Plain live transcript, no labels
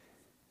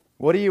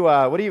What do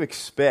you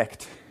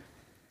expect?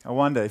 I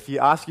wonder, if you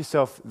ask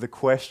yourself the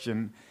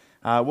question,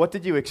 what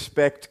did you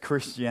expect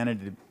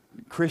Christianity?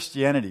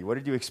 What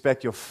did you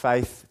expect your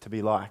faith to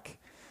be like?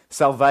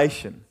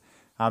 Salvation,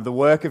 the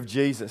work of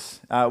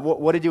Jesus.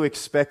 What did you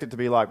expect it to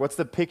be like? What's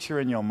the picture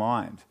in your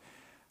mind?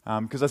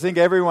 Because I think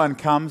everyone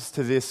comes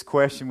to this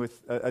question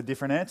with a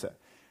different answer,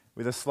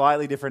 with a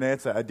slightly different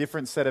answer, a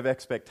different set of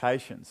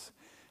expectations.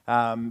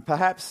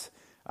 Perhaps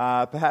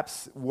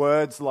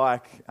words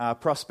like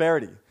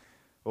prosperity,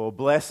 or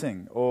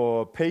blessing,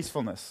 or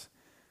peacefulness,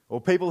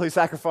 or people who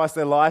sacrifice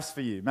their lives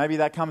for you. Maybe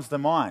that comes to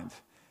mind.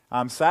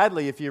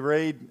 Sadly, if you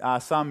read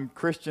some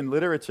Christian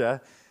literature,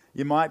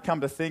 you might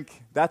come to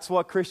think that's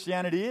what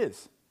Christianity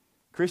is.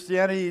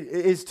 Christianity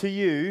is to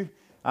you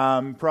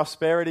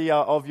prosperity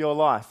of your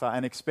life,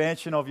 an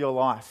expansion of your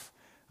life,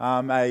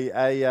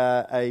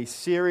 a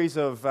series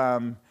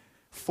of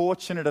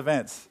fortunate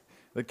events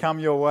that come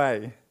your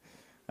way.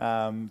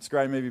 It's a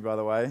great movie, by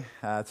the way.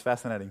 It's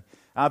fascinating.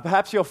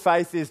 Perhaps your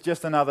faith is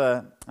just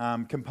another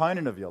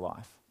component of your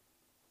life.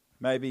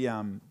 Maybe,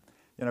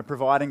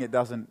 providing it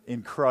doesn't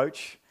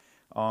encroach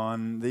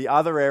on the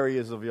other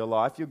areas of your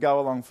life, you go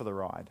along for the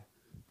ride.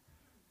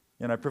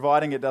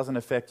 Providing it doesn't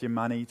affect your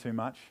money too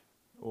much,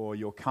 or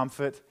your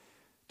comfort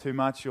too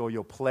much, or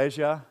your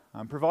pleasure.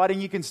 Providing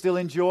you can still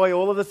enjoy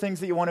all of the things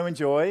that you want to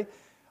enjoy,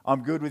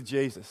 I'm good with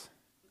Jesus.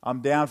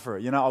 I'm down for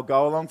it. I'll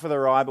go along for the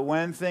ride, but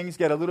when things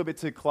get a little bit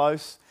too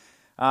close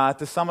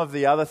to some of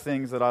the other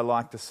things that I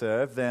like to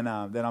serve, then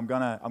I'm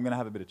gonna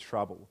have a bit of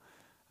trouble.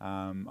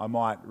 I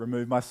might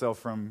remove myself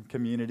from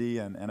community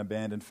and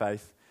abandon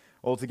faith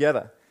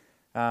altogether.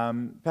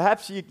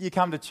 Perhaps you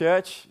come to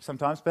church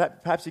sometimes.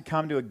 Perhaps you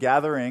come to a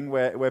gathering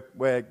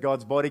where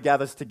God's body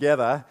gathers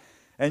together,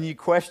 and you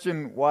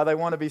question why they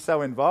want to be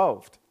so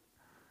involved.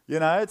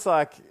 It's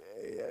like,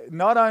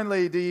 not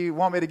only do you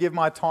want me to give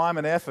my time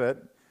and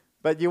effort,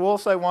 but you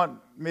also want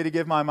me to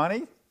give my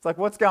money? It's like,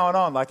 what's going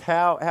on? Like,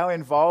 how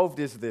involved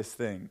is this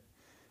thing?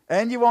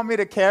 And you want me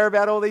to care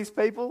about all these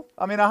people?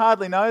 I mean, I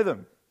hardly know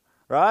them,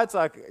 right? It's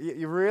like,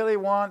 you really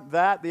want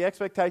that? The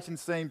expectations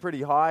seem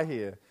pretty high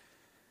here.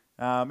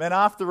 And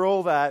after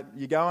all that,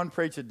 you go and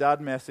preach a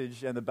dud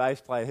message and the bass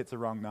player hits a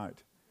wrong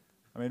note.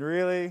 I mean,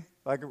 really?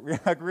 Like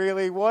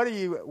really, what are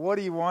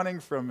you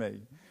wanting from me?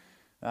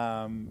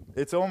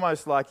 It's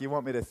almost like you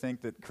want me to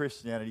think that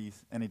Christianity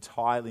is an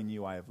entirely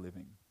new way of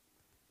living.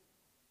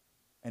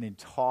 An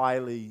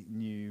entirely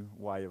new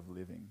way of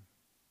living.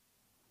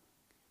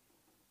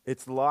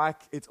 It's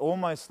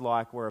almost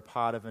like we're a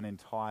part of an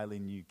entirely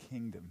new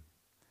kingdom.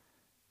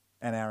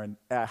 And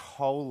our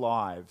whole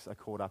lives are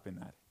caught up in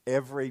that.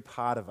 Every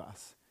part of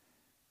us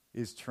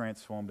is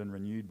transformed and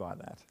renewed by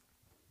that.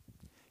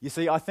 You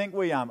see, I think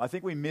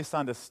we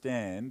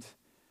misunderstand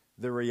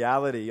the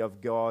reality of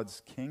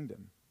God's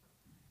kingdom.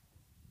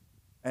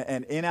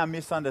 And in our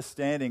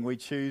misunderstanding, we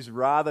choose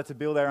rather to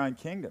build our own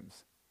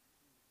kingdoms.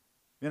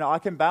 I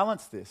can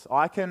balance this.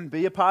 I can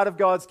be a part of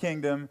God's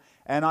kingdom,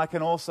 and I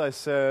can also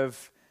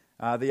serve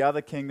the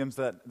other kingdoms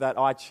that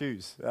I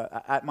choose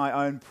at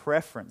my own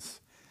preference.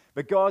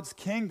 But God's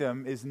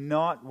kingdom is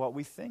not what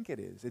we think it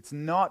is. It's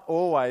not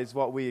always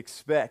what we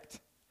expect.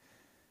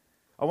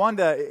 I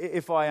wonder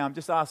if I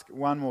just ask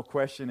one more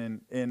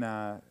question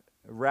in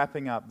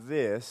wrapping up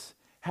this.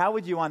 How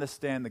would you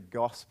understand the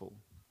gospel?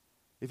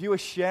 If you were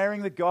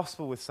sharing the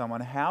gospel with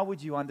someone, how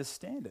would you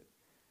understand it?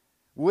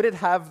 Would it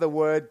have the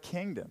word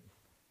kingdom?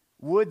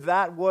 Would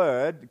that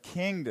word,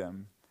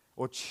 kingdom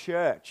or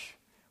church,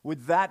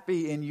 would that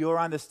be in your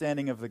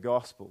understanding of the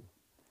gospel?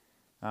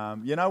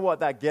 You know what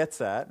that gets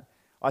at?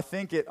 I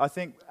think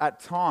at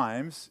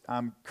times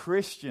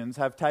Christians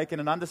have taken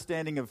an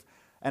understanding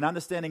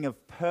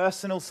of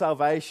personal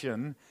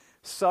salvation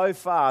so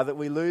far that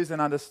we lose an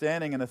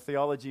understanding and a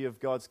theology of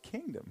God's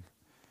kingdom.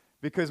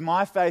 Because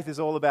my faith is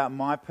all about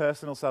my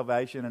personal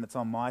salvation, and it's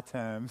on my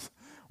terms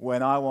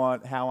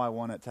how I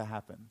want it to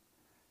happen.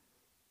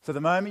 So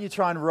the moment you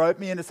try and rope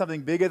me into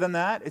something bigger than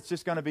that, it's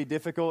just going to be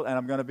difficult,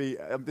 and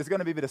there's going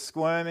to be a bit of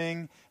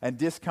squirming and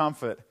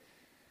discomfort.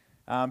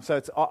 So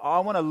I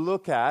want to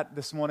look at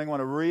this morning. I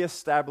want to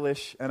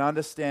reestablish an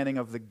understanding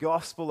of the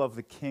gospel of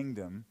the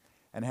kingdom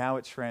and how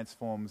it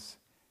transforms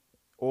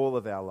all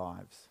of our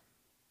lives.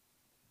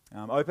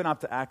 Open up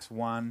to Acts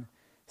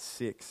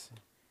 1:6.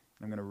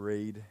 I'm going to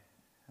read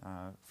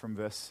from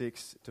verse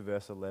 6 to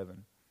verse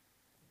 11.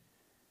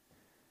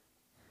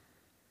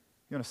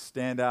 You want to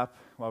stand up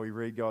while we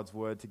read God's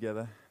word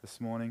together this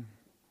morning?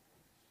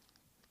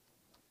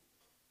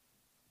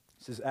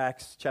 This is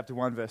Acts chapter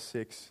 1, verse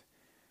 6.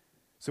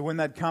 So when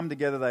they'd come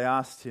together, they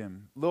asked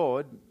him,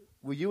 "Lord,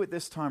 will you at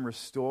this time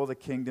restore the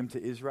kingdom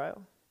to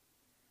Israel?"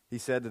 He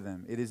said to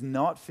them, "It is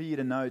not for you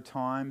to know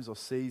times or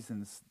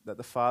seasons that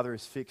the Father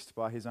has fixed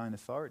by his own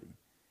authority.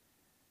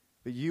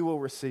 But you will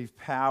receive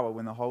power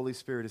when the Holy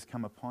Spirit has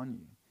come upon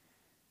you.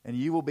 And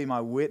you will be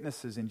my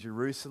witnesses in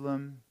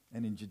Jerusalem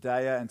and in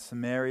Judea and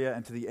Samaria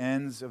and to the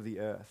ends of the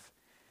earth."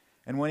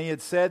 And when he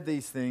had said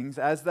these things,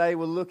 as they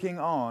were looking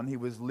on, he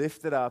was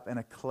lifted up and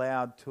a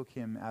cloud took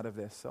him out of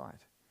their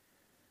sight.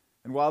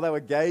 And while they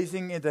were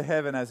gazing into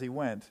heaven as he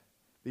went,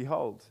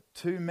 behold,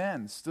 two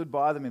men stood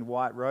by them in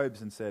white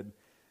robes and said,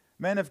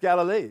 Men of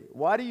Galilee,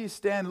 why do you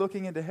stand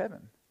looking into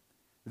heaven?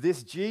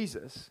 This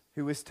Jesus,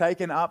 who was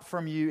taken up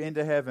from you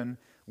into heaven,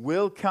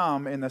 will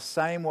come in the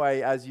same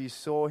way as you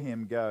saw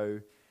him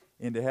go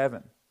into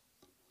heaven.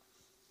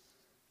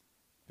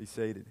 Be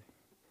seated.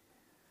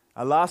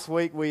 Last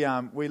week we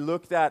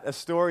looked at a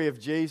story of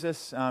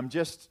Jesus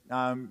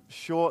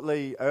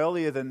shortly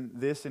earlier than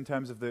this in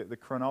terms of the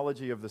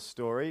chronology of the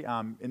story.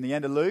 In the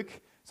end of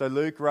Luke, so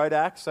Luke wrote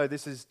Acts, so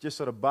this is just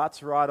sort of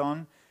butts right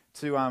on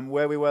to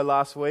where we were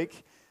last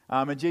week.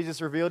 And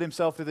Jesus revealed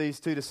himself to these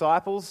two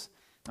disciples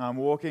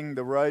walking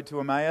the road to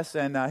Emmaus,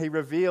 and he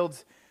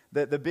revealed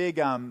that the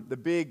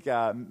big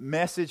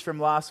message from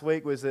last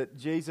week was that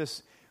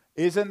Jesus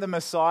isn't the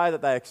Messiah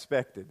that they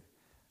expected.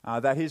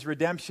 That his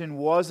redemption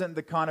wasn't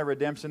the kind of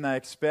redemption they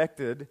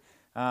expected.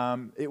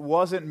 It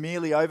wasn't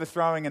merely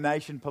overthrowing a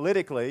nation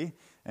politically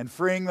and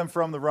freeing them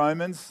from the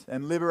Romans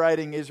and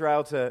liberating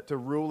Israel to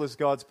rule as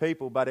God's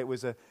people, but it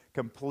was a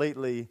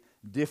completely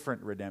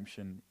different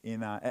redemption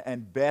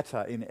and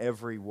better in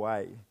every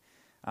way.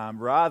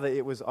 Rather,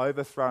 it was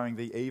overthrowing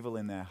the evil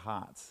in their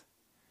hearts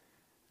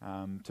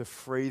to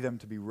free them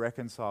to be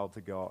reconciled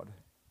to God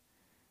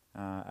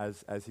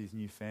as his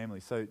new family.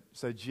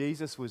 So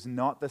Jesus was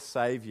not the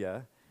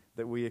Savior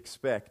that we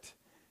expect.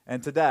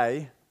 And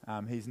today,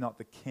 he's not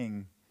the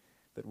king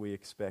that we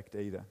expect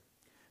either.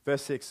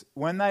 Verse 6,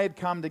 when they had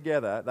come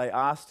together, they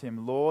asked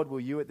him, Lord,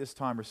 will you at this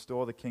time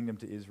restore the kingdom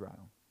to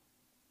Israel?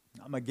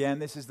 Again,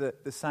 this is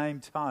the same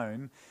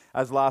tone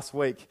as last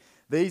week.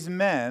 These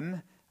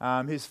men,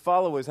 his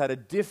followers, had a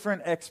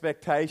different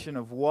expectation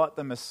of what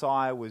the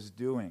Messiah was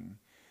doing.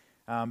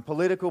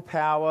 Political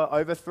power,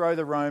 overthrow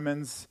the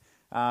Romans,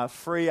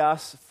 free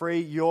us, free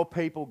your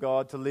people,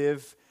 God, to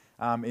live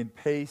in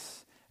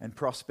peace and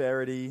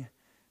prosperity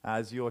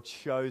as your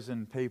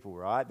chosen people,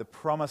 right? The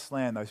promised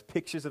land, those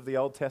pictures of the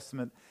Old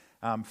Testament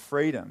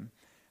freedom.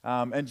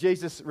 And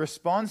Jesus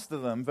responds to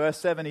them. Verse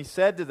 7, he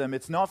said to them,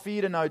 it's not for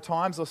you to know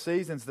times or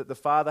seasons that the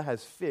Father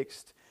has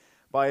fixed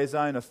by his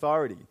own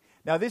authority.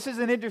 Now, this is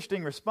an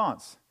interesting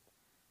response.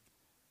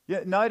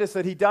 Notice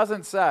that he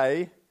doesn't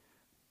say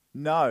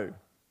no.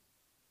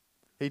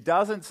 He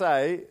doesn't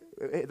say,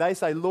 they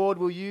say, Lord,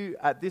 will you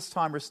at this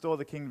time restore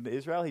the kingdom to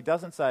Israel? He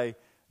doesn't say,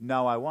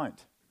 no, I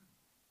won't.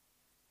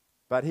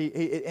 But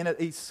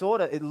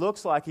it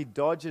looks like he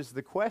dodges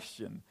the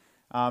question.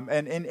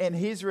 And in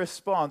his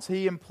response,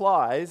 he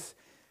implies,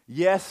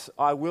 yes,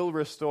 I will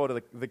restore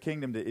the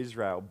kingdom to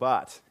Israel,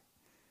 but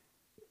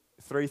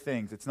three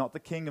things. It's not the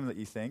kingdom that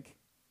you think,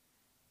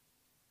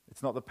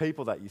 it's not the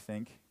people that you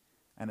think,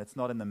 and it's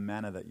not in the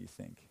manner that you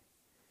think.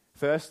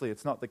 Firstly,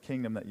 it's not the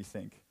kingdom that you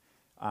think.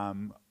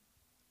 I'm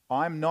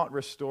not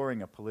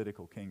restoring a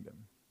political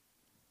kingdom.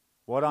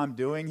 What I'm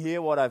doing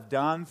here, what I've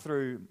done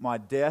through my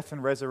death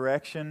and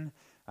resurrection,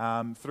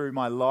 through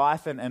my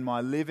life and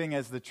my living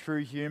as the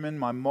true human,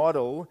 my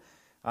model,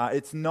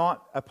 it's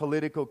not a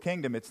political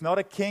kingdom. It's not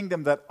a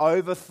kingdom that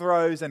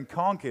overthrows and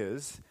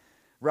conquers.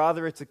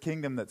 Rather, it's a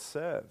kingdom that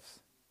serves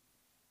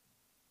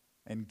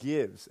and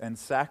gives and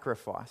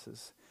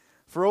sacrifices.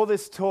 For all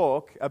this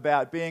talk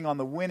about being on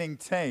the winning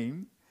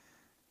team,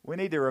 we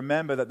need to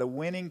remember that the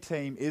winning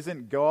team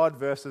isn't God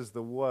versus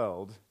the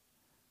world,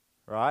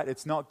 right?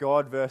 It's not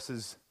God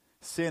versus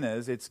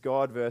sinners, it's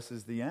God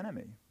versus the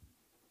enemy.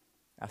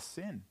 Our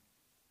sin,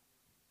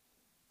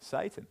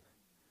 Satan,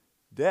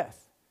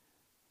 death.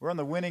 We're on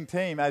the winning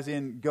team as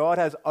in God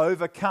has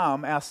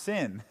overcome our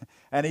sin.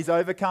 And he's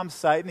overcome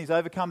Satan, he's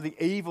overcome the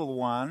evil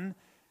one.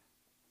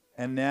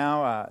 And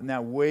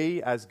now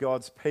we as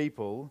God's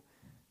people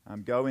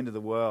go into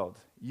the world.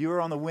 You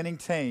are on the winning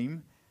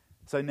team,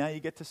 so now you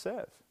get to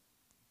serve.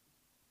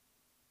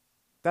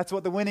 That's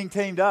what the winning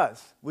team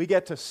does. We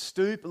get to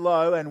stoop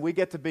low and we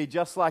get to be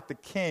just like the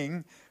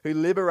king who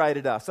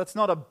liberated us. That's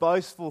not a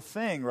boastful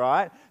thing,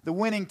 right? The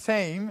winning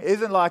team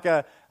isn't like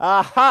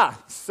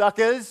aha,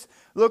 suckers,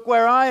 look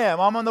where I am.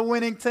 I'm on the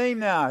winning team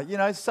now. You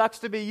know, sucks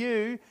to be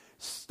you,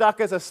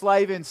 stuck as a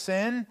slave in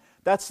sin.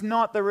 That's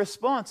not the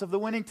response of the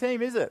winning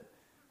team, is it?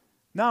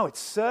 No, it's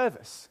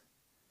service.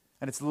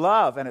 And it's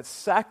love and it's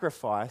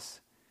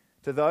sacrifice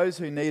to those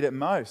who need it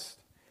most.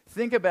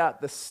 Think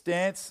about the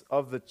stance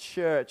of the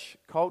church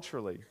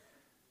culturally.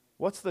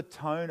 What's the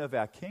tone of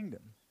our kingdom?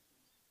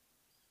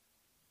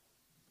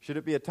 Should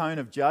it be a tone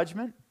of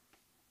judgment?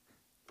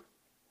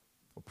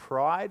 Or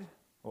pride?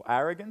 Or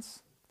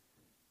arrogance?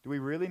 Do we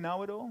really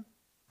know it all? Do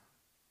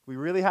we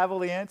really have all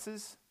the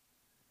answers?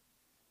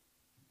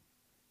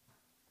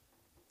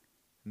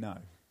 No.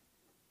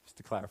 Just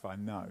to clarify,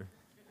 no.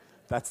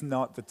 That's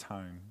not the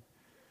tone.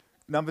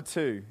 Number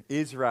two,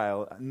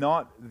 Israel,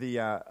 not the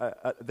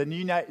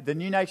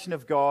new nation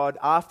of God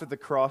after the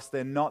cross.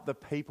 They're not the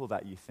people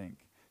that you think.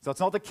 So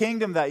it's not the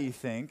kingdom that you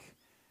think.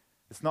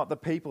 It's not the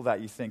people that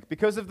you think.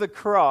 Because of the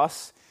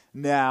cross,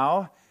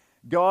 now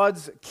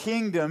God's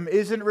kingdom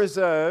isn't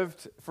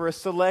reserved for a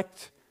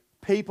select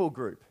people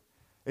group.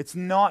 It's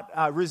not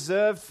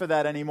reserved for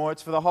that anymore.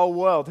 It's for the whole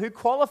world. Who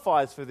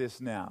qualifies for this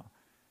now?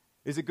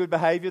 Is it good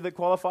behavior that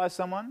qualifies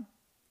someone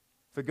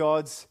for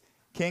God's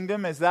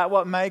kingdom? Is that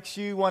what makes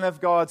you one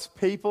of God's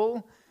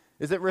people?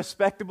 Is it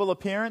respectable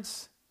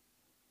appearance?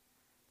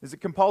 Is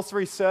it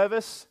compulsory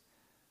service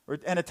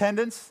and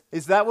attendance?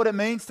 Is that what it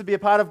means to be a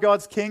part of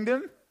God's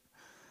kingdom?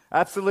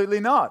 Absolutely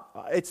not.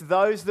 It's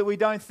those that we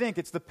don't think.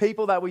 It's the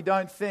people that we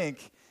don't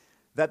think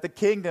that the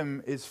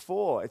kingdom is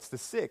for. It's the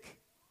sick,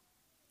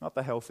 not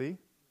the healthy.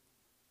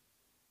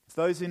 It's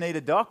those who need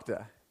a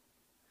doctor.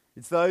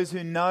 It's those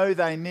who know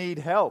they need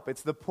help.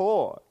 It's the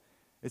poor.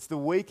 It's the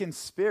weak in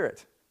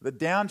spirit, the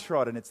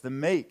downtrodden. It's the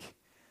meek.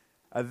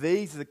 Are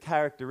these the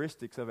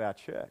characteristics of our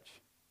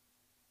church?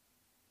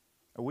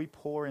 Are we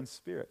poor in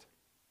spirit?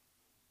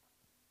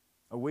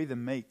 Are we the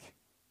meek?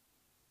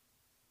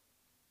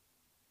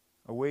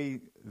 Are we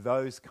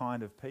those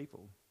kind of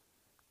people?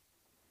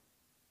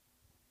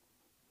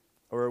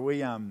 Or are we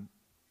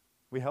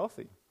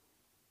healthy?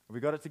 Have we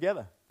got it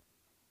together?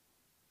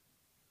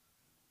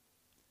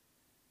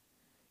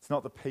 It's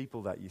not the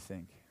people that you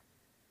think.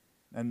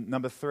 And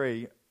number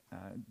 3,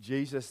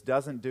 Jesus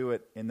doesn't do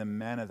it in the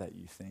manner that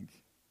you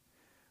think.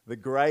 The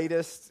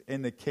greatest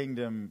in the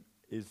kingdom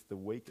is the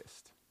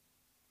weakest,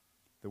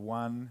 the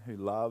one who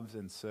loves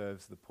and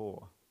serves the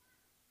poor.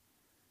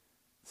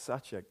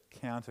 Such a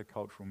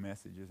countercultural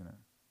message, isn't it?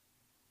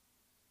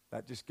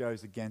 That just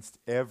goes against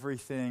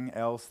everything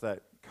else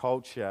that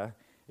culture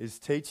is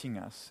teaching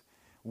us.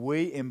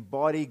 We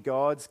embody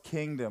God's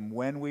kingdom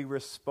when we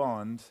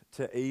respond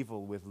to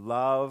evil with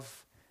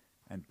love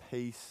and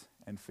peace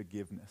and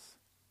forgiveness.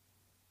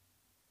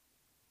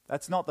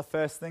 That's not the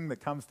first thing that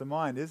comes to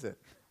mind, is it?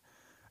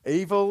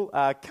 Evil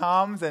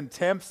comes and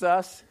tempts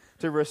us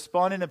to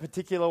respond in a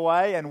particular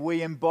way, and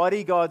we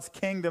embody God's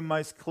kingdom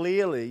most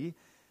clearly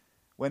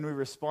when we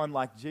respond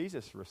like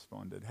Jesus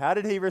responded. How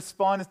did he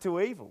respond to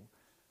evil?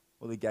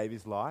 Well, he gave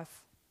his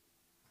life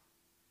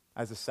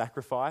as a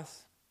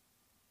sacrifice.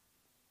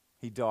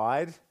 He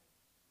died.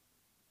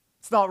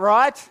 It's not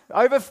right.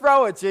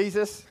 Overthrow it,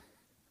 Jesus.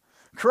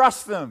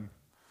 Crush them.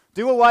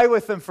 Do away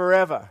with them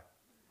forever.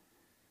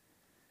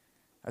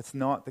 That's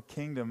not the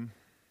kingdom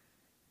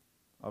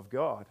of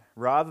God.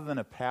 Rather than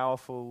a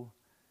powerful,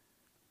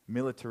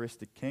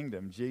 militaristic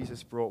kingdom,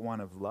 Jesus brought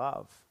one of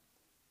love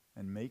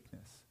and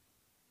meekness.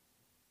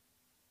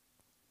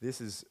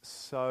 This is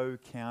so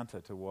counter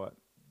to what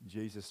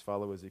Jesus'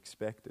 followers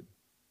expected.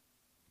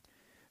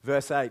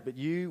 Verse 8, but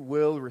you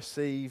will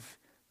receive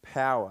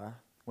power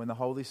when the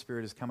Holy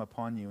Spirit has come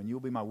upon you, and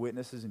you'll be my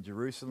witnesses in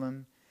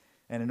Jerusalem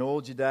and in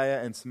all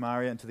Judea and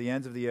Samaria and to the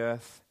ends of the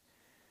earth.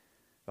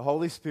 The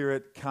Holy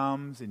Spirit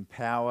comes in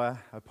power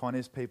upon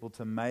his people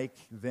to make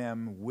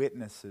them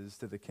witnesses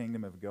to the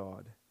kingdom of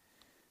God.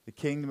 The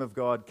kingdom of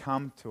God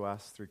come to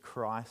us through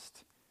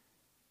Christ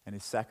and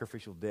his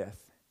sacrificial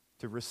death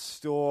to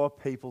restore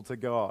people to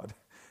God,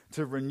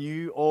 to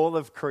renew all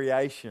of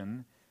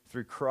creation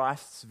through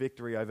Christ's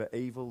victory over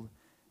evil,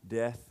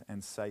 death,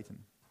 and Satan.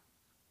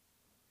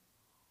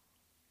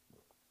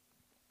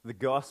 The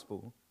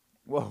gospel,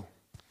 the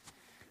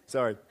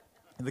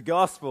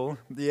gospel,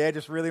 the air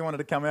just really wanted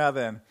to come out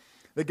then.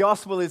 The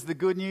gospel is the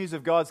good news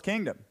of God's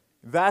kingdom.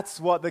 That's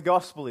what the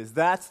gospel is.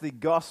 That's the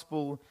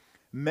gospel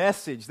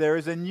message. There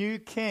is a new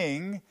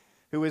king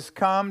who has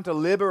come to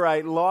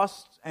liberate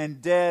lost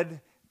and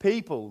dead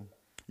people.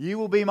 You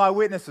will be my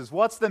witnesses.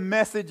 What's the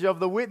message of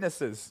the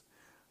witnesses?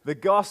 The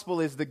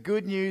gospel is the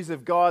good news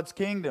of God's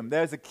kingdom.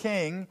 There's a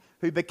king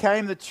who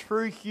became the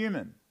true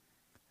human,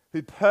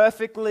 who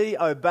perfectly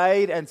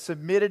obeyed and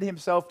submitted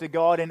himself to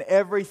God in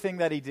everything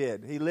that he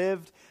did. He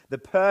lived the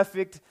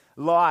perfect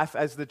life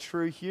as the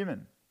true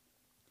human.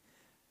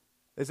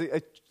 There's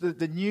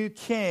the new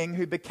king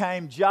who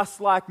became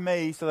just like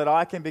me so that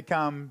I can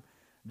become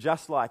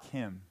just like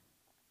him.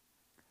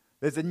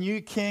 There's a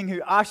new king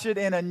who ushered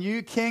in a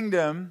new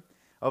kingdom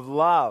of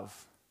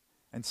love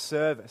and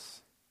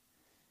service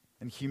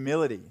and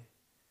humility.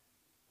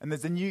 And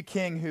there's a new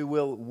king who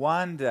will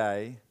one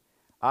day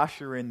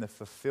usher in the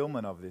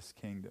fulfillment of this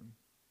kingdom.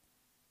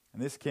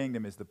 And this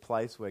kingdom is the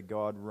place where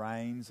God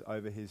reigns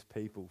over his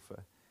people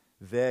for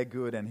their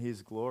good and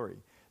his glory.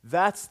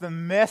 That's the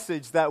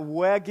message that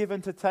we're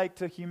given to take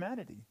to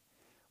humanity.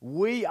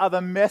 We are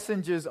the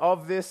messengers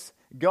of this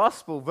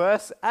gospel.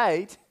 Verse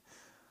 8,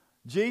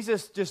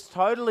 Jesus just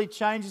totally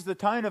changes the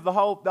tone of the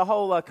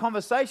whole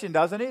conversation,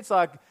 doesn't it? It's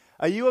like,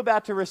 are you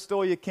about to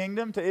restore your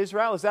kingdom to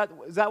Israel? Is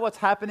that what's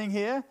happening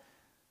here?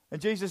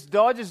 And Jesus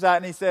dodges that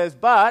and he says,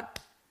 but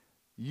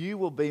you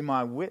will be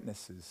my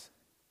witnesses.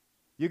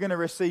 You're going to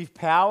receive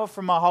power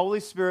from my Holy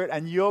Spirit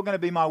and you're going to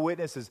be my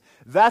witnesses.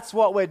 That's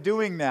what we're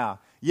doing now.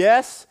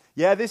 Yes,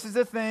 this is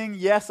a thing.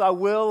 Yes, I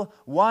will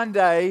one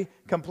day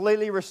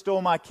completely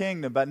restore my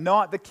kingdom, but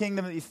not the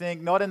kingdom that you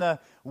think, not in the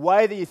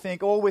way that you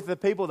think, or with the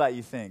people that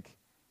you think.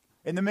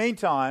 In the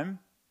meantime,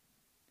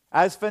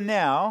 as for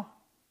now,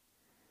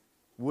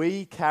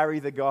 we carry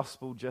the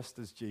gospel just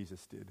as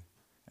Jesus did.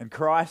 And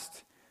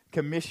Christ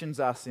commissions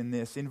us in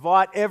this.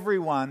 Invite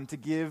everyone to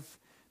give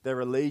their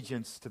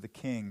allegiance to the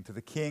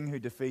King who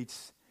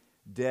defeats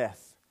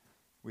death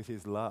with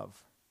his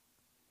love.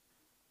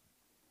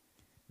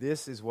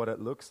 This is what it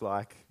looks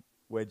like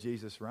where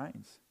Jesus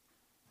reigns.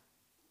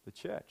 The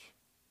church.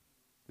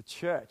 the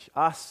church,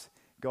 us,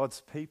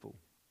 God's people,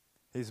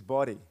 his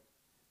body,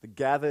 the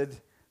gathered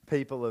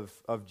people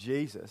of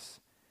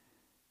Jesus,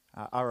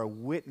 are a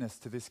witness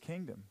to this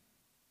kingdom.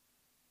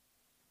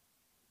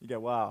 You go,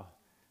 wow.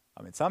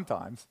 I mean,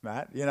 sometimes,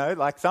 Matt,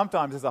 like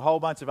sometimes there's a whole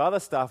bunch of other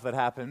stuff that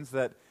happens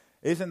that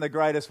isn't the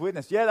greatest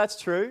witness. Yeah,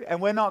 that's true,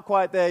 and we're not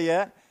quite there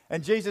yet.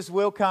 And Jesus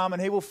will come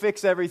and he will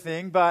fix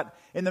everything. But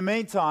in the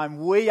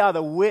meantime, we are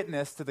the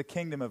witness to the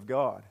kingdom of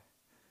God.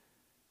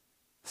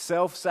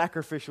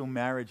 Self-sacrificial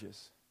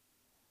marriages,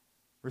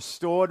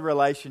 restored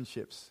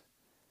relationships,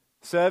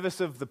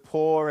 service of the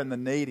poor and the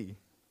needy,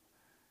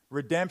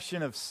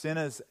 redemption of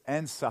sinners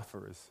and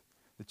sufferers.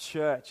 The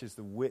church is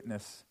the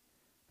witness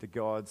to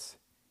God's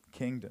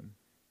kingdom.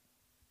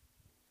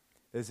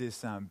 There's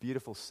this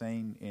beautiful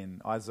scene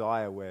in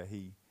Isaiah where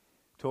he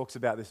talks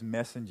about this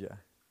messenger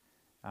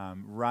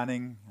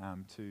running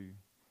to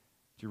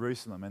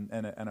Jerusalem,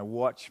 and a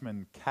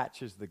watchman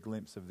catches the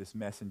glimpse of this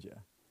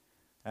messenger.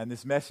 And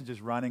this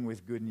messenger's running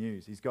with good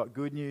news. He's got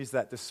good news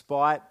that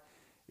despite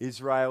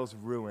Israel's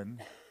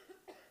ruin,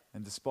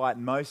 and despite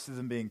most of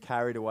them being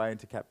carried away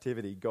into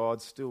captivity,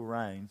 God still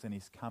reigns and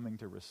he's coming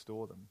to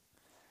restore them.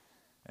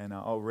 And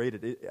I'll read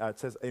it. It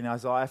says in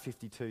Isaiah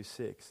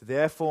 52:6,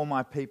 "Therefore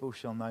my people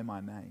shall know my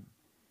name.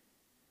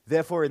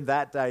 Therefore in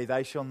that day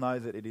they shall know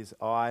that it is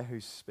I who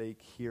speak,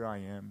 here I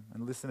am."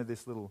 And listen to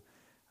this little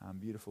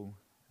beautiful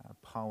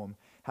poem.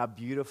 "How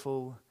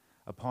beautiful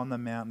upon the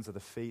mountains are the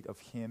feet of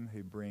him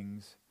who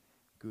brings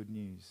good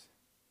news,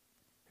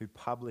 who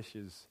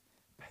publishes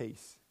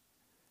peace,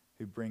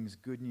 who brings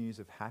good news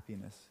of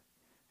happiness,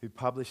 who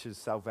publishes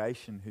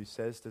salvation, who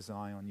says to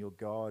Zion, your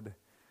God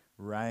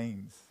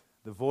reigns.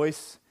 The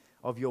voice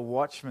of your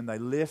watchmen, they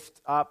lift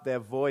up their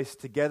voice.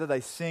 Together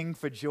they sing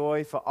for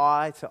joy, for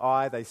eye to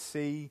eye they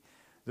see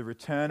the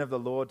return of the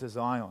Lord to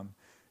Zion."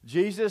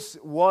 Jesus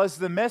was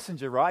the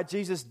messenger, right?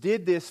 Jesus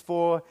did this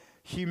for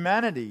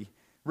humanity.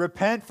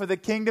 Repent, for the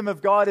kingdom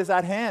of God is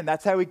at hand.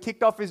 That's how he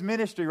kicked off his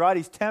ministry, right?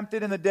 He's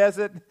tempted in the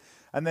desert,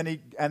 and then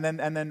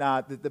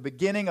the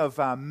beginning of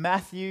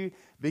Matthew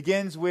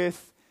begins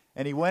with,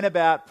 and he went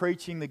about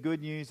preaching the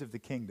good news of the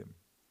kingdom.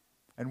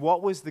 And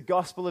what was the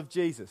gospel of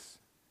Jesus?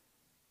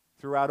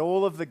 Throughout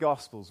all of the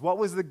Gospels. What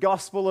was the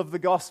gospel of the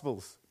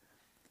Gospels?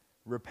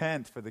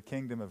 Repent, for the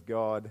kingdom of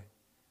God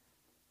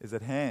is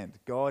at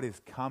hand. God is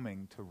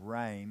coming to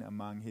reign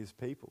among his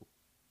people,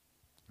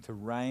 to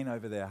reign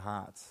over their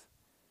hearts,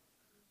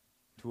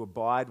 to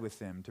abide with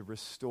them, to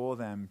restore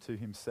them to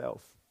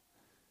himself.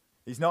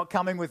 He's not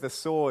coming with a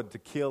sword to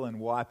kill and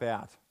wipe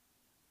out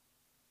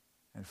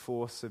and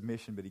force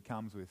submission, but he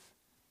comes with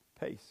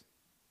peace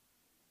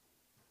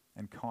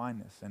and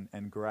kindness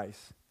and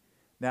grace.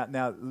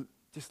 Now,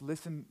 just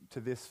listen to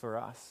this for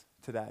us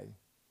today,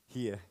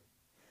 here.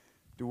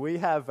 Do we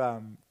have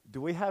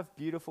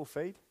beautiful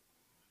feet?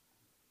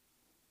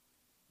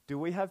 Do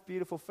we have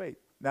beautiful feet?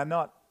 Now,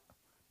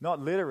 not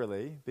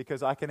literally,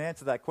 because I can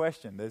answer that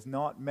question. There's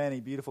not many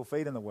beautiful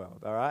feet in the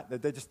world, all right?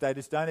 They just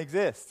don't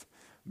exist.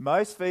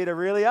 Most feet are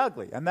really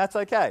ugly, and that's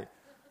okay.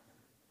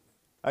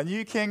 A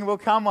new king will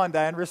come one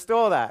day and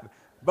restore that.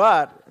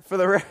 But for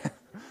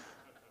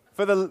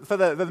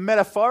the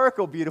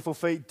metaphorical beautiful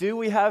feet, do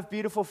we have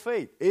beautiful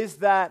feet? Is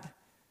that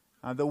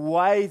the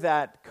way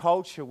that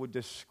culture would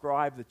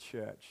describe the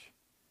church?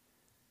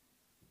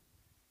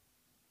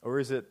 Or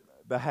is it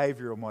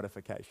behavioral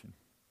modification?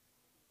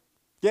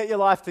 Get your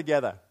life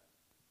together.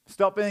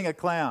 Stop being a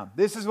clown.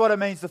 This is what it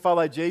means to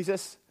follow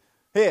Jesus.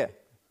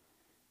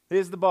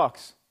 Here's the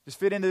box. Just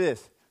fit into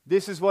this.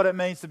 This is what it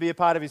means to be a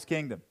part of his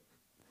kingdom.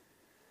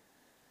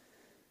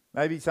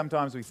 Maybe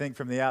sometimes we think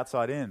from the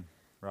outside in,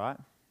 right?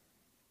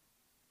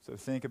 So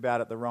think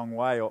about it the wrong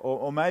way.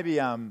 Or maybe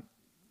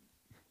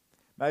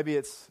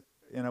it's,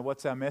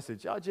 what's our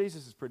message? Oh,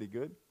 Jesus is pretty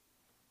good.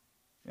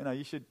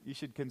 You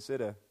should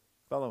consider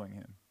following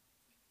him.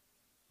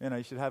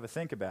 You should have a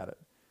think about it.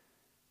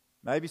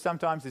 Maybe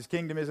sometimes his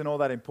kingdom isn't all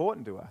that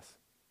important to us.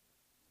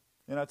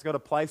 It's got a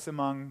place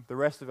among the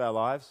rest of our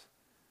lives.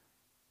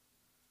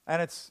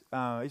 And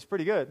he's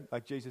pretty good.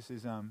 Like Jesus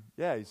is,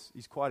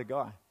 he's quite a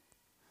guy.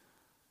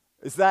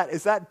 Is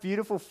that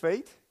beautiful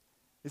feet?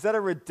 Is that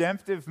a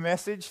redemptive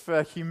message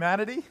for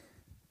humanity?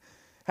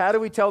 How do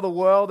we tell the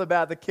world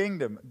about the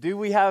kingdom? Do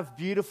we have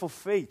beautiful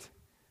feet?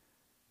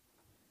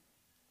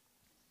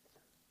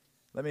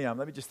 Let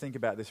me just think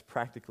about this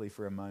practically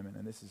for a moment,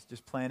 and this is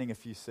just planting a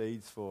few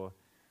seeds for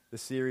the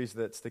series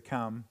that's to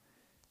come.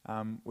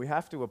 We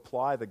have to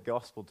apply the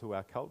gospel to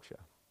our culture,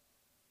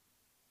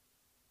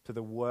 to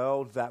the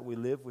world that we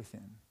live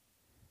within.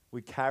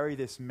 We carry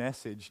this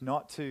message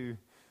not to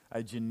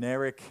a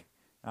generic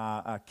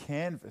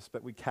canvas,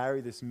 but we carry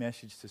this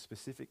message to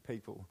specific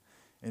people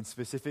in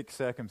specific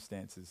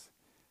circumstances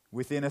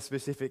within a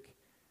specific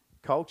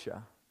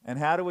culture. And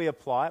how do we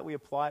apply it? We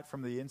apply it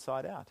from the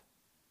inside out.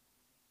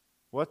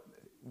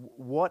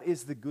 What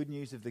is the good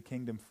news of the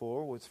kingdom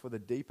for? Well, it's for the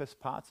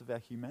deepest parts of our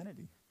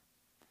humanity.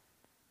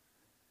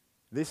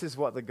 This is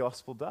what the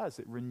gospel does.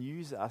 It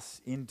renews us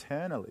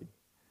internally.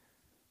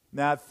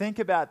 Now think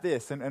about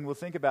this, and we'll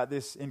think about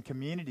this in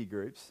community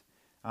groups.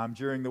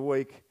 during the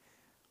week,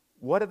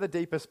 what are the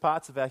deepest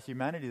parts of our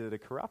humanity that are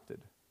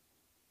corrupted?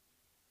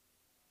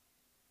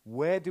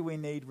 Where do we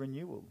need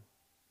renewal?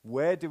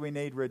 Where do we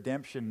need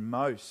redemption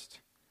most?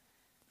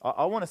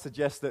 I want to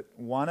suggest that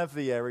one of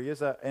the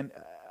areas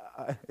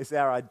is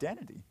our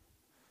identity,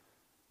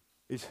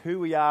 is who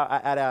we are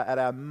at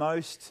our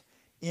most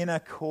inner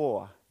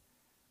core,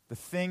 the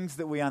things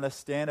that we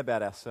understand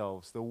about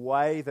ourselves, the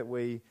way that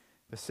we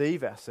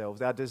perceive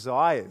ourselves, our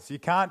desires. You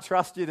can't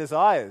trust your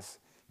desires,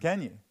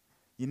 can you?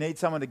 You need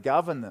someone to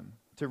govern them,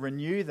 to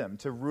renew them,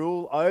 to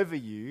rule over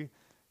you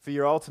for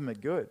your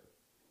ultimate good.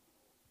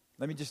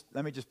 Let me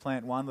just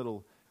plant one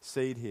little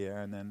seed here,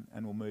 and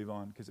we'll move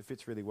on, because it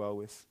fits really well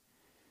with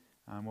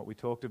what we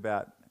talked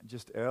about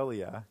just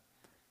earlier.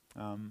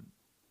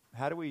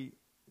 How do we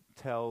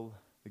tell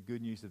the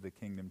good news of the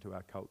kingdom to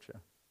our culture?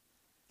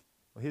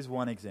 Well, here's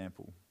one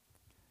example.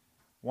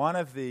 One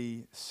of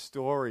the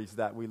stories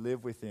that we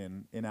live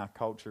within in our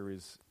culture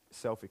is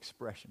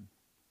self-expression.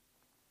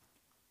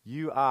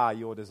 You are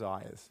your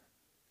desires,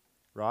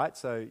 right?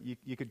 So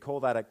you could call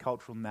that a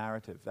cultural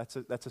narrative. That's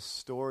a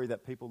story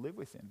that people live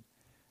within.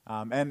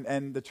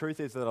 And the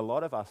truth is that a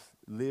lot of us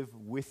live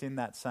within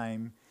that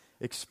same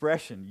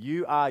expression.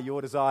 You are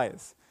your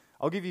desires.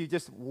 I'll give you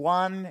just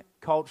one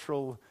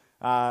cultural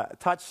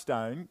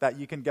touchstone that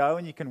you can go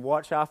and you can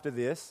watch after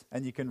this,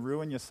 and you can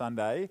ruin your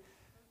Sunday,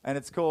 and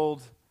it's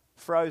called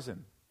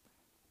Frozen.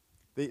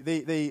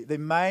 The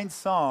main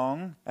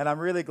song, and I'm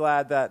really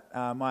glad that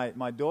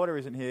my daughter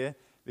isn't here,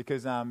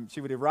 because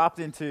she would erupt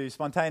into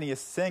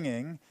spontaneous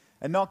singing,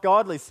 and not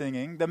godly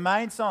singing. The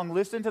main song,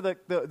 listen to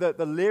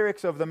the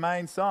lyrics of the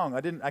main song.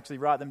 I didn't actually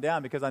write them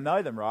down because I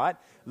know them, right?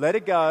 Let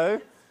it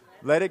go,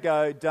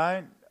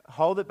 don't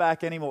hold it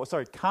back anymore.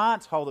 Sorry,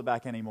 can't hold it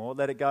back anymore.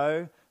 Let it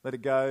go.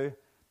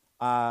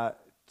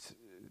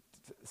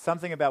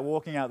 Something about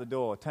walking out the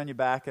door. Turn your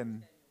back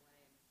and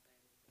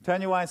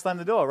turn your way and slam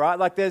the door, right?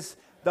 Like there's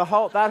that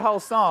whole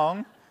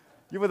song.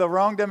 You were the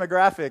wrong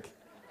demographic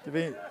to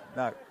be.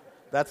 No,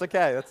 that's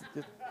okay.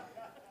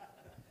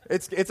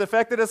 It's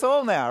affected us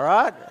all now,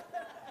 right?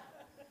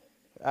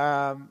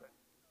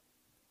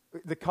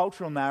 The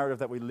cultural narrative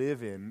that we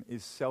live in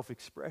is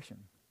self-expression.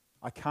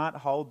 I can't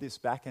hold this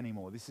back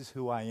anymore. This is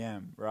who I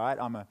am, right?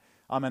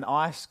 I'm an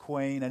ice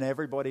queen, and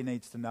everybody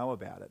needs to know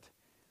about it.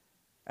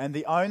 And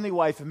the only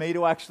way for me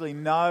to actually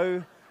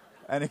know,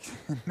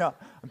 no,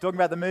 I'm talking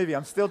about the movie.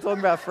 I'm still talking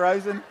about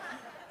Frozen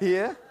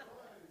here.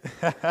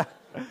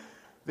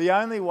 The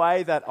only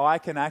way that I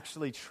can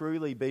actually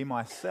truly be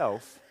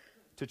myself,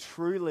 to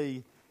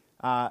truly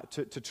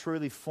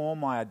form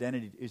my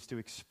identity, is to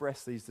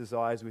express these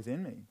desires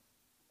within me.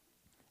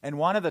 And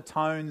one of the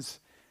tones,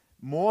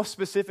 more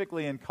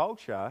specifically in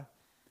culture,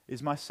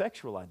 is my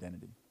sexual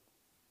identity.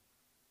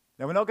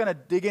 Now, we're not going to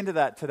dig into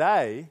that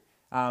today,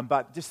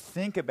 but just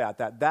think about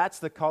that. That's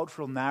the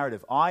cultural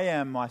narrative. I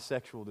am my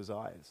sexual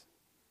desires.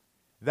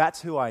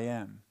 That's who I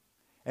am.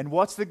 And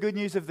what's the good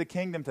news of the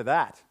kingdom to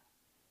that?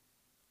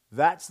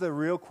 That's the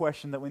real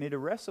question that we need to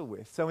wrestle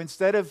with. So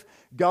instead of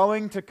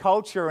going to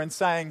culture and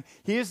saying,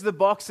 here's the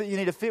box that you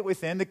need to fit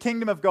within, the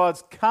kingdom of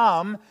God's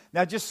come,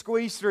 now just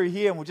squeeze through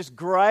here and we'll just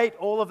grate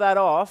all of that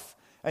off,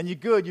 and you're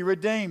good, you're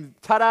redeemed.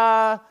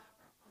 Ta-da!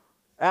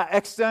 Our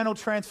external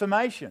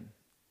transformation.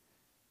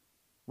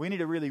 We need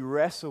to really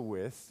wrestle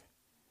with,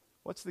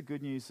 what's the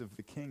good news of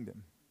the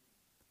kingdom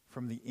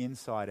from the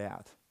inside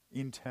out,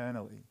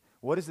 internally?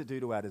 What does it do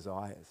to our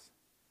desires?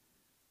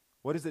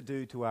 What does it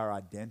do to our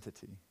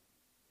identity?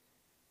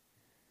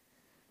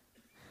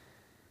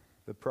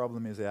 The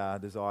problem is our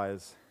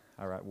desires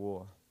are at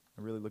war.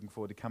 I'm really looking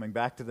forward to coming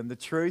back to them. The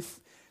truth,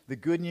 the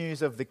good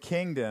news of the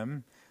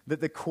kingdom,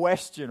 that the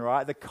question,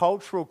 right, the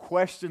cultural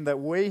question that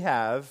we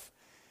have,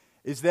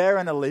 is there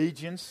an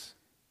allegiance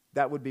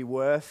that would be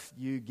worth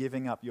you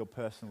giving up your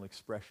personal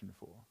expression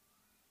for?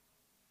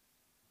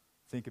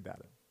 Think about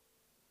it.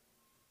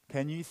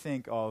 Can you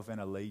think of an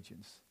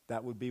allegiance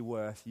that would be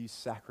worth you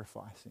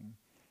sacrificing,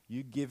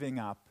 you giving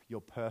up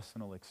your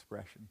personal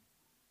expression?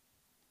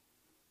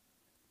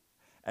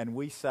 And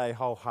we say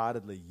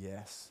wholeheartedly,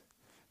 yes.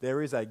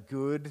 There is a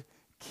good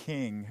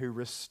king who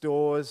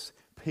restores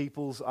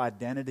people's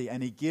identity,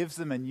 and he gives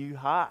them a new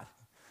heart.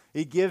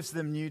 He gives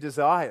them new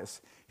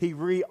desires. He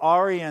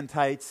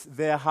reorientates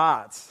their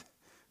hearts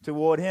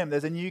toward him.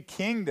 There's a new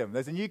kingdom.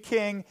 There's a new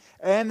king,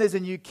 and there's a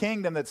new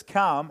kingdom that's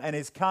come and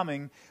is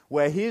coming,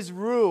 where his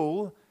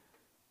rule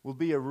will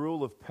be a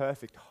rule of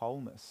perfect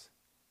wholeness,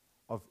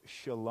 of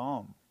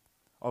shalom,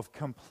 of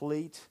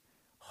complete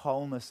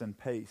wholeness and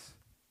peace.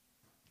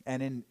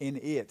 And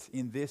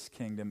in this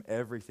kingdom,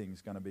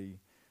 everything's going to be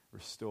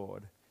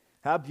restored.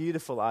 How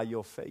beautiful are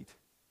your feet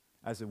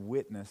as a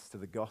witness to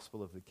the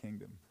gospel of the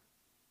kingdom?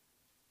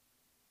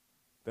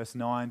 Verse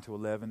 9 to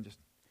 11, just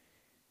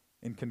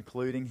in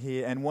concluding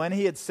here. And when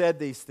he had said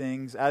these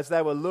things, as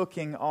they were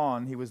looking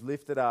on, he was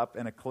lifted up,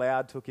 and a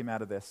cloud took him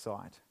out of their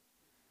sight.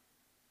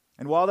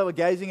 And while they were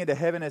gazing into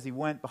heaven as he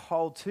went,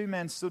 behold, two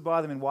men stood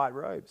by them in white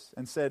robes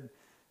and said,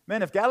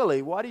 Men of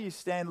Galilee, why do you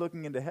stand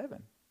looking into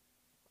heaven?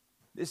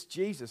 This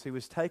Jesus who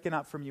was taken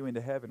up from you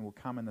into heaven will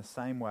come in the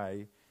same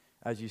way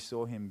as you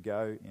saw him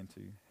go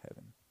into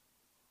heaven.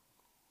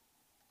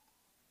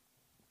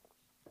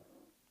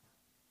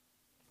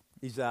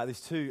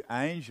 These two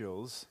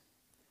angels,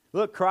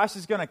 look, Christ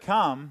is going to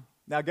come,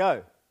 now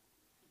go.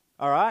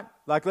 All right?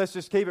 Like, let's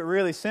just keep it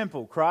really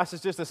simple. Christ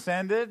has just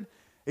ascended.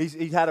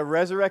 He's had a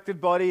resurrected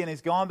body and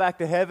he's gone back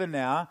to heaven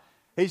now.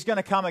 He's going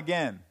to come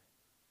again.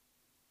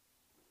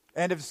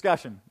 End of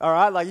discussion. All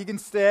right? Like, you can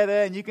stare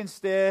there and you can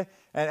stare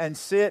and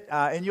sit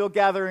in your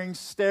gatherings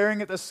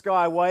staring at the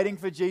sky waiting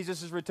for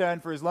Jesus' return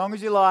for as long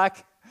as you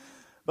like.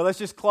 But let's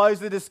just close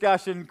the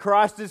discussion.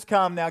 Christ has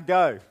come. Now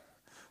go.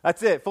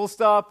 That's it. Full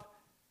stop.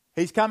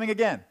 He's coming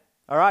again.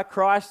 All right?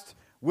 Christ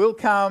will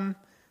come.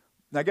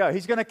 Now go.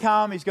 He's going to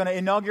come. He's going to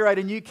inaugurate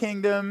a new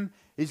kingdom.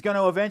 He's going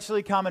to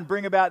eventually come and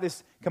bring about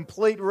this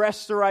complete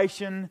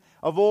restoration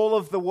of all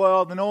of the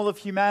world and all of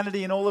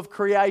humanity and all of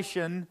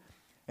creation.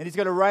 And he's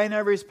going to reign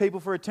over his people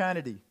for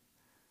eternity.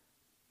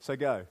 So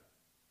go.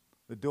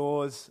 The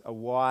doors are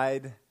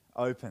wide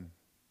open.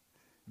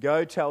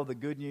 Go tell the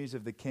good news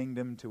of the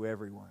kingdom to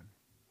everyone.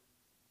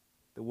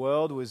 The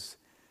world was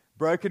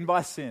broken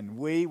by sin.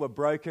 We were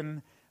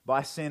broken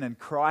by sin, and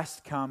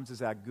Christ comes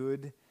as our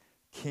good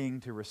King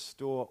to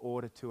restore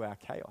order to our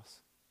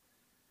chaos,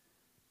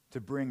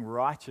 to bring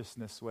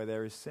righteousness where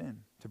there is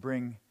sin, to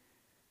bring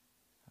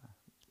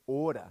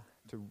order,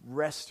 to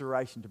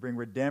restoration, to bring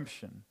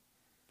redemption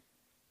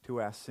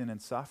to our sin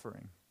and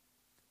suffering.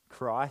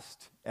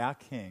 Christ, our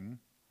King,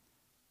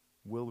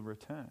 will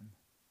return.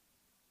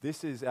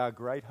 This is our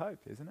great hope,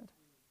 isn't it?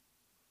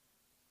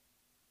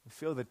 We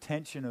feel the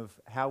tension of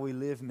how we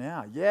live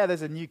now. Yeah,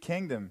 there's a new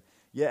kingdom.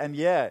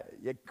 Yeah,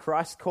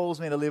 Christ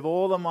calls me to live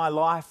all of my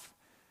life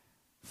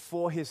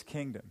for his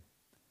kingdom,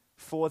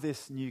 for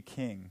this new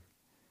king.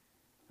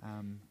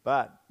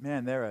 But,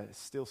 man, there are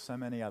still so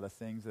many other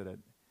things that are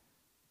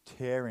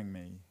tearing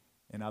me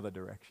in other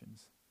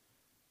directions,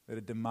 that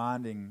are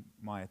demanding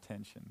my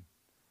attention,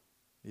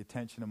 the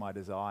attention of my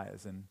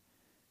desires and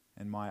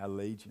my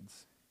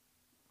allegiance.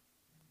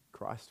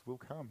 Christ will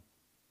come.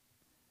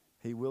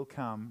 He will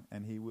come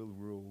and he will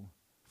rule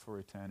for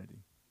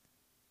eternity.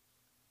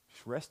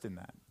 Just rest in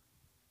that.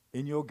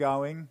 In your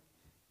going,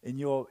 in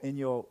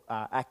your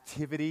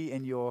activity,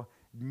 in your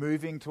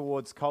moving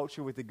towards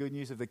culture with the good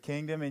news of the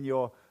kingdom, in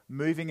your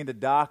moving into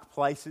dark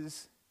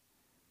places,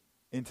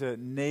 into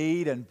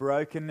need and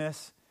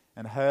brokenness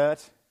and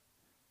hurt,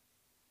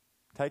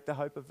 take the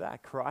hope of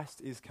that.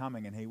 Christ is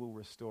coming and he will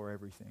restore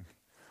everything.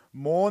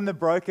 Mourn the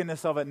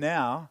brokenness of it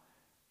now,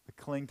 but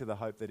cling to the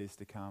hope that is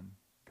to come.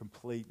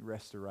 Complete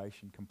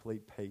restoration,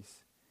 complete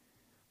peace.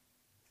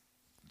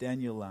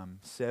 Daniel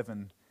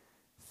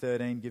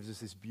 7:13 gives us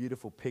this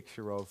beautiful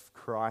picture of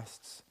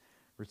Christ's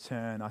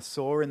return. I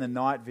saw in the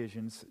night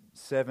visions,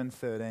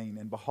 7:13,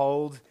 and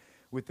behold,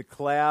 with the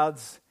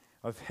clouds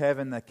of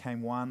heaven there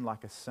came one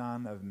like a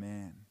son of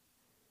man.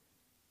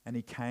 And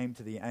he came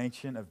to the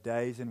Ancient of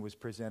Days and was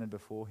presented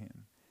before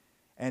him.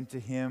 And to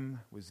him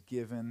was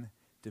given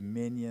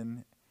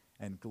dominion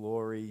and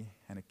glory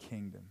and a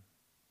kingdom,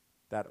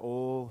 that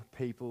all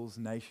peoples,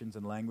 nations,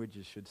 and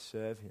languages should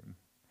serve him.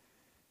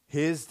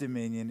 His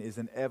dominion is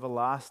an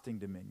everlasting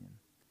dominion,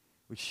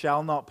 which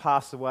shall not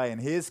pass away,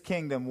 and his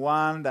kingdom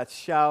one that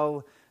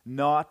shall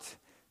not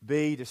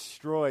be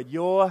destroyed.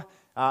 Your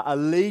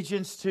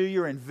allegiance to,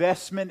 your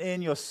investment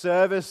in, your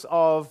service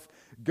of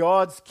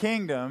God's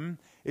kingdom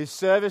is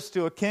service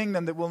to a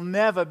kingdom that will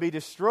never be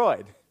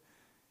destroyed.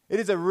 It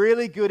is a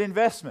really good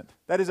investment.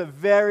 That is a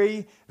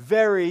very,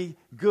 very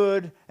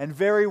good and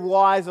very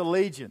wise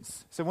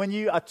allegiance. So when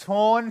you are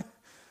torn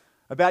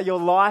about your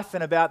life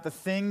and about the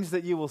things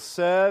that you will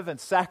serve and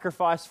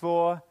sacrifice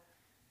for,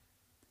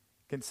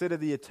 consider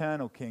the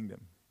eternal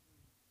kingdom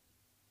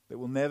that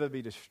will never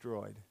be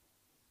destroyed.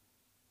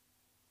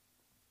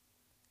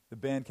 The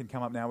band can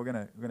come up now. We're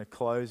going to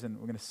close and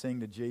we're going to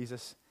sing to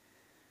Jesus.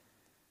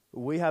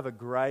 We have a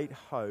great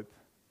hope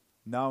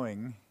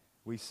knowing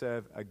we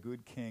serve a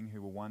good King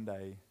who will one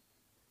day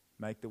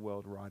make the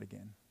world right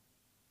again.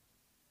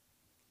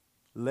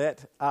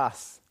 Let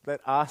us,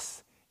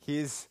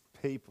 his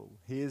people,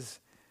 his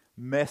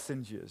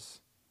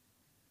messengers,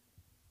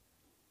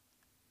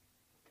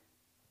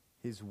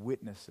 his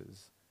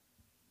witnesses,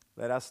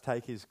 let us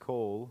take his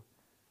call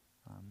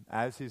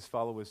as his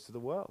followers to the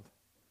world,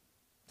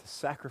 to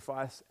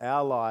sacrifice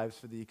our lives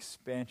for the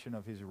expansion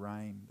of his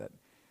reign, that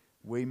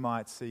we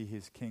might see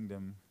his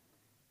kingdom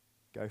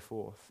go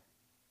forth.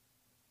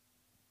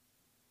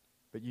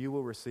 But you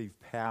will receive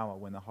power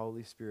when the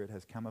Holy Spirit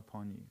has come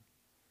upon you.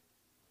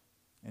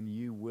 And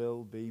you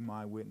will be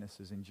my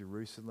witnesses in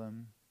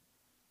Jerusalem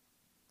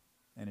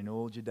and in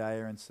all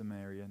Judea and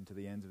Samaria and to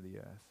the ends of the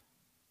earth.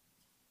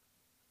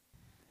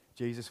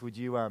 Jesus, would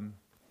you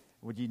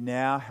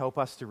now help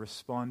us to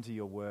respond to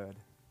your word?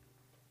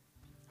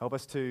 Help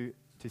us to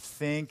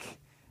think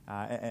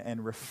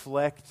and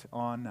reflect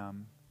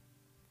on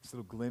this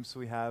little glimpse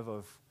we have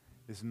of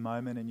this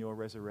moment in your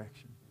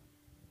resurrection.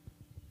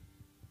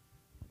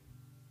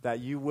 That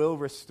you will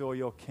restore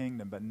your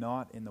kingdom, but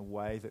not in the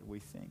way that we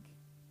think.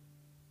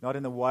 not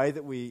in the way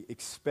that we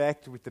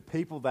expect, with the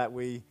people that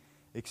we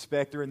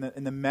expect, or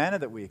in the manner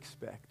that we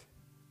expect.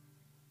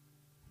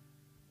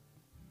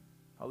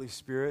 Holy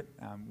Spirit,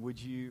 would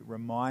you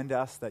remind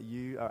us that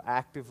you are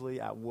actively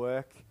at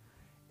work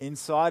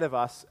inside of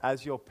us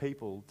as your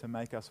people to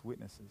make us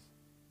witnesses?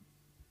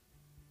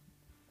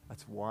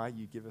 That's why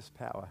you give us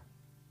power.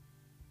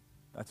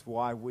 That's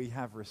why we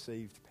have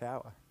received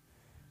power,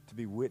 to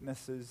be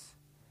witnesses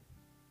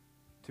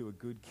to a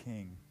good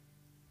King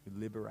who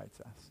liberates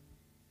us.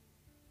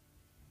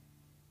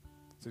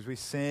 So as we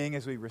sing,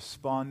 as we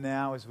respond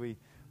now, as we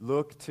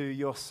look to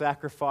your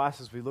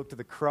sacrifice, as we look to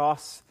the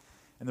cross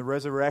and the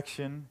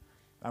resurrection,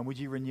 would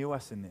you renew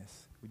us in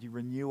this? Would you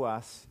renew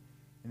us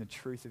in the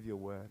truth of your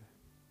word?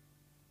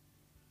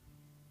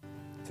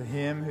 To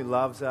him who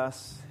loves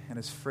us and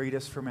has freed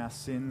us from our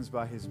sins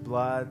by his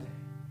blood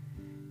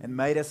and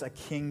made us a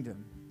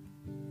kingdom,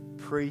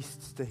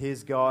 priests to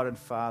his God and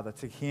Father,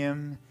 to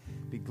him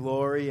be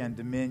glory and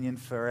dominion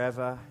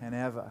forever and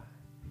ever.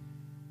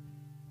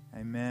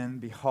 Amen.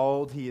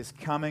 Behold, he is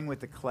coming with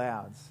the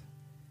clouds,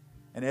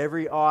 and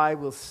every eye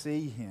will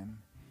see him,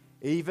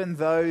 even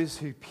those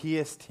who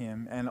pierced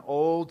him, and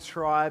all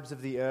tribes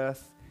of the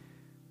earth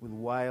will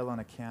wail on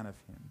account of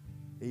him.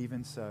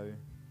 Even so,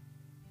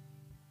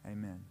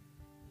 amen.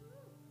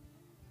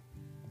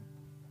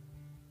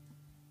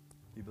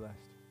 Be blessed.